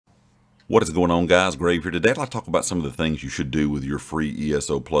What is going on, guys? Grave here. Today I'd like to talk about some of the things you should do with your free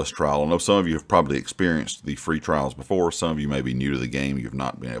ESO Plus trial. I know some of you have probably experienced the free trials before. Some of you may be new to the game. You've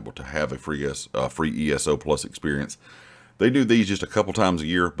not been able to have a free ESO Plus experience. They do these just a couple times a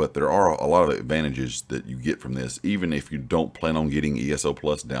year, but there are a lot of advantages that you get from this, even if you don't plan on getting ESO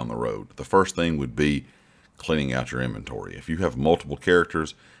Plus down the road. The first thing would be cleaning out your inventory. If you have multiple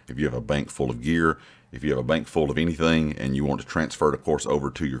characters, if you have a bank full of gear, if you have a bank full of anything and you want to transfer it, of course, over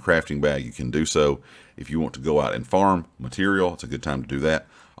to your crafting bag, you can do so. If you want to go out and farm material, it's a good time to do that.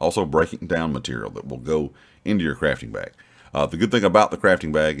 Also, breaking down material that will go into your crafting bag. The good thing about the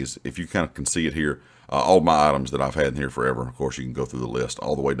crafting bag is, if you kind of can see it here, all my items that I've had in here forever, of course, you can go through the list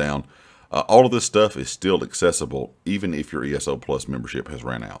all the way down. All of this stuff is still accessible even if your ESO Plus membership has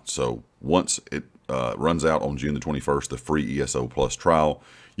ran out. So once it runs out on June the 21st, the free ESO Plus trial,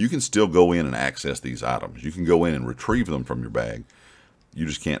 you can still go in and access these items. You can go in and retrieve them from your bag. You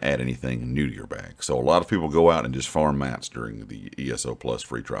just can't add anything new to your bag. So a lot of people go out and just farm mats during the ESO Plus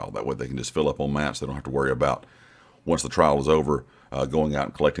free trial. That way they can just fill up on mats. They don't have to worry about, once the trial is over, going out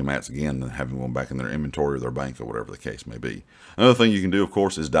and collecting mats again and having them back in their inventory or their bank or whatever the case may be. Another thing you can do, of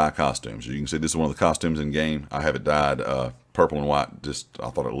course, is dye costumes. You can see this is one of the costumes in game. I have it dyed purple and white. Just, I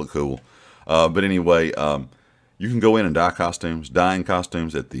thought it looked cool. But anyway, you can go in and dye costumes. Dyeing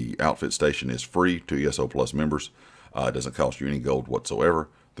costumes at the outfit station is free to ESO Plus members. It doesn't cost you any gold whatsoever.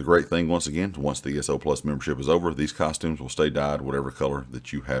 The great thing, once again, once the ESO Plus membership is over, these costumes will stay dyed whatever color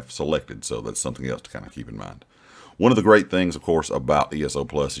that you have selected. So that's something else to kind of keep in mind. One of the great things, of course, about ESO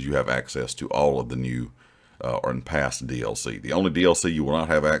Plus is you have access to all of the new or in past DLC. The only DLC you will not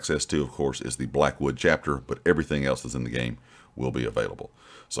have access to, of course, is the Blackwood chapter, but everything else that's in the game will be available.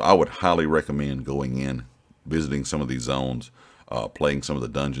 So I would highly recommend going in, visiting some of these zones, playing some of the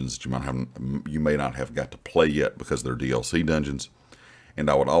dungeons that you may not have got to play yet because they're DLC dungeons.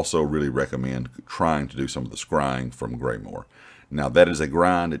 And I would also really recommend trying to do some of the scrying from Greymoor. Now, that is a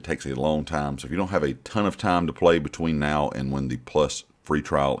grind. It takes a long time. So if you don't have a ton of time to play between now and when the Plus free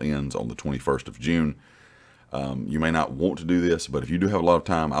trial ends on the 21st of June, you may not want to do this. But if you do have a lot of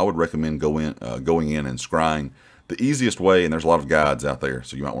time, I would recommend going in and scrying. The easiest way, and there's a lot of guides out there,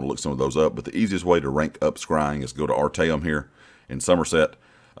 so you might want to look some of those up, but the easiest way to rank up scrying is go to Arteum here in Somerset,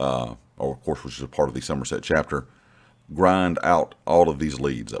 or of course, which is a part of the Somerset chapter. Grind out all of these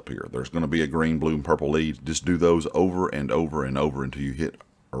leads up here. There's going to be a green, blue, and purple lead. Just do those over and over and over until you hit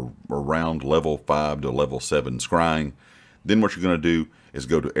around level 5 to level 7 scrying. Then what you're going to do is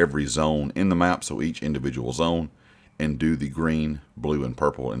go to every zone in the map, so each individual zone, and do the green, blue, and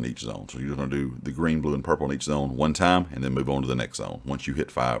purple in each zone. So you're going to do the green, blue, and purple in each zone one time, and then move on to the next zone once you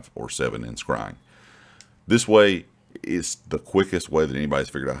hit 5 or 7 in scrying. This way is the quickest way that anybody's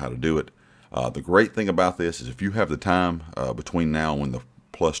figured out how to do it. The great thing about this is if you have the time between now and when the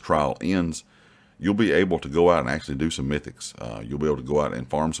Plus trial ends, you'll be able to go out and actually do some mythics. You'll be able to go out and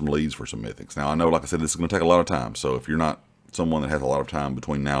farm some leads for some mythics. Now, I know, like I said, this is going to take a lot of time. So if you're not someone that has a lot of time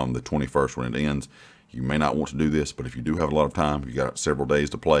between now and the 21st when it ends, you may not want to do this. But if you do have a lot of time, you got several days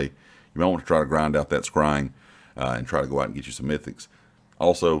to play, you might want to try to grind out that scrying and try to go out and get you some mythics.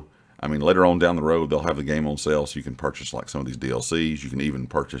 Also, I mean, later on down the road, they'll have the game on sale, so you can purchase like some of these DLCs. You can even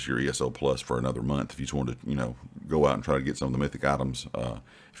purchase your ESO Plus for another month if you just want to, you know, go out and try to get some of the mythic items.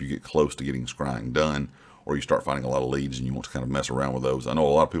 If you get close to getting scrying done, or you start finding a lot of leads and you want to kind of mess around with those. I know a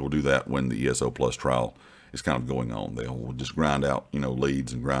lot of people do that when the ESO Plus trial is kind of going on. They'll just grind out, you know,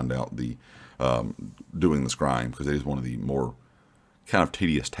 leads and grind out the doing the scrying, because it is one of the more kind of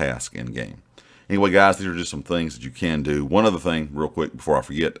tedious tasks in game. Anyway, guys, these are just some things that you can do. One other thing, real quick, before I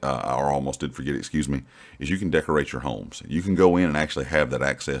forget, or almost did forget, excuse me, is you can decorate your homes. You can go in and actually have that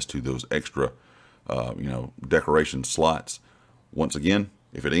access to those extra, you know, decoration slots. Once again,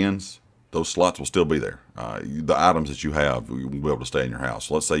 if it ends, those slots will still be there. The items that you have will be able to stay in your house.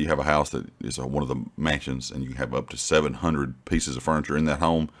 So let's say you have a house that is one of the mansions, and you have up to 700 pieces of furniture in that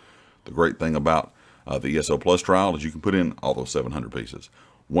home. The great thing about the ESO Plus trial is you can put in all those 700 pieces.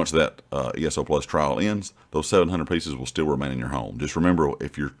 Once that ESO Plus trial ends, those 700 pieces will still remain in your home. Just remember,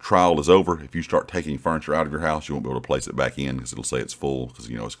 if your trial is over, if you start taking furniture out of your house, you won't be able to place it back in, because it'll say it's full, because,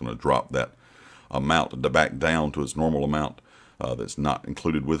 you know, it's going to drop that amount back down to its normal amount that's not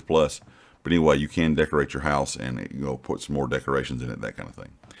included with Plus. But anyway, you can decorate your house and, you know, put some more decorations in it, that kind of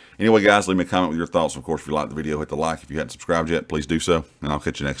thing. Anyway, guys, leave me a comment with your thoughts. Of course, if you liked the video, hit the like. If you hadn't subscribed yet, please do so, and I'll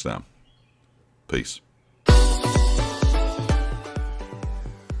catch you next time. Peace.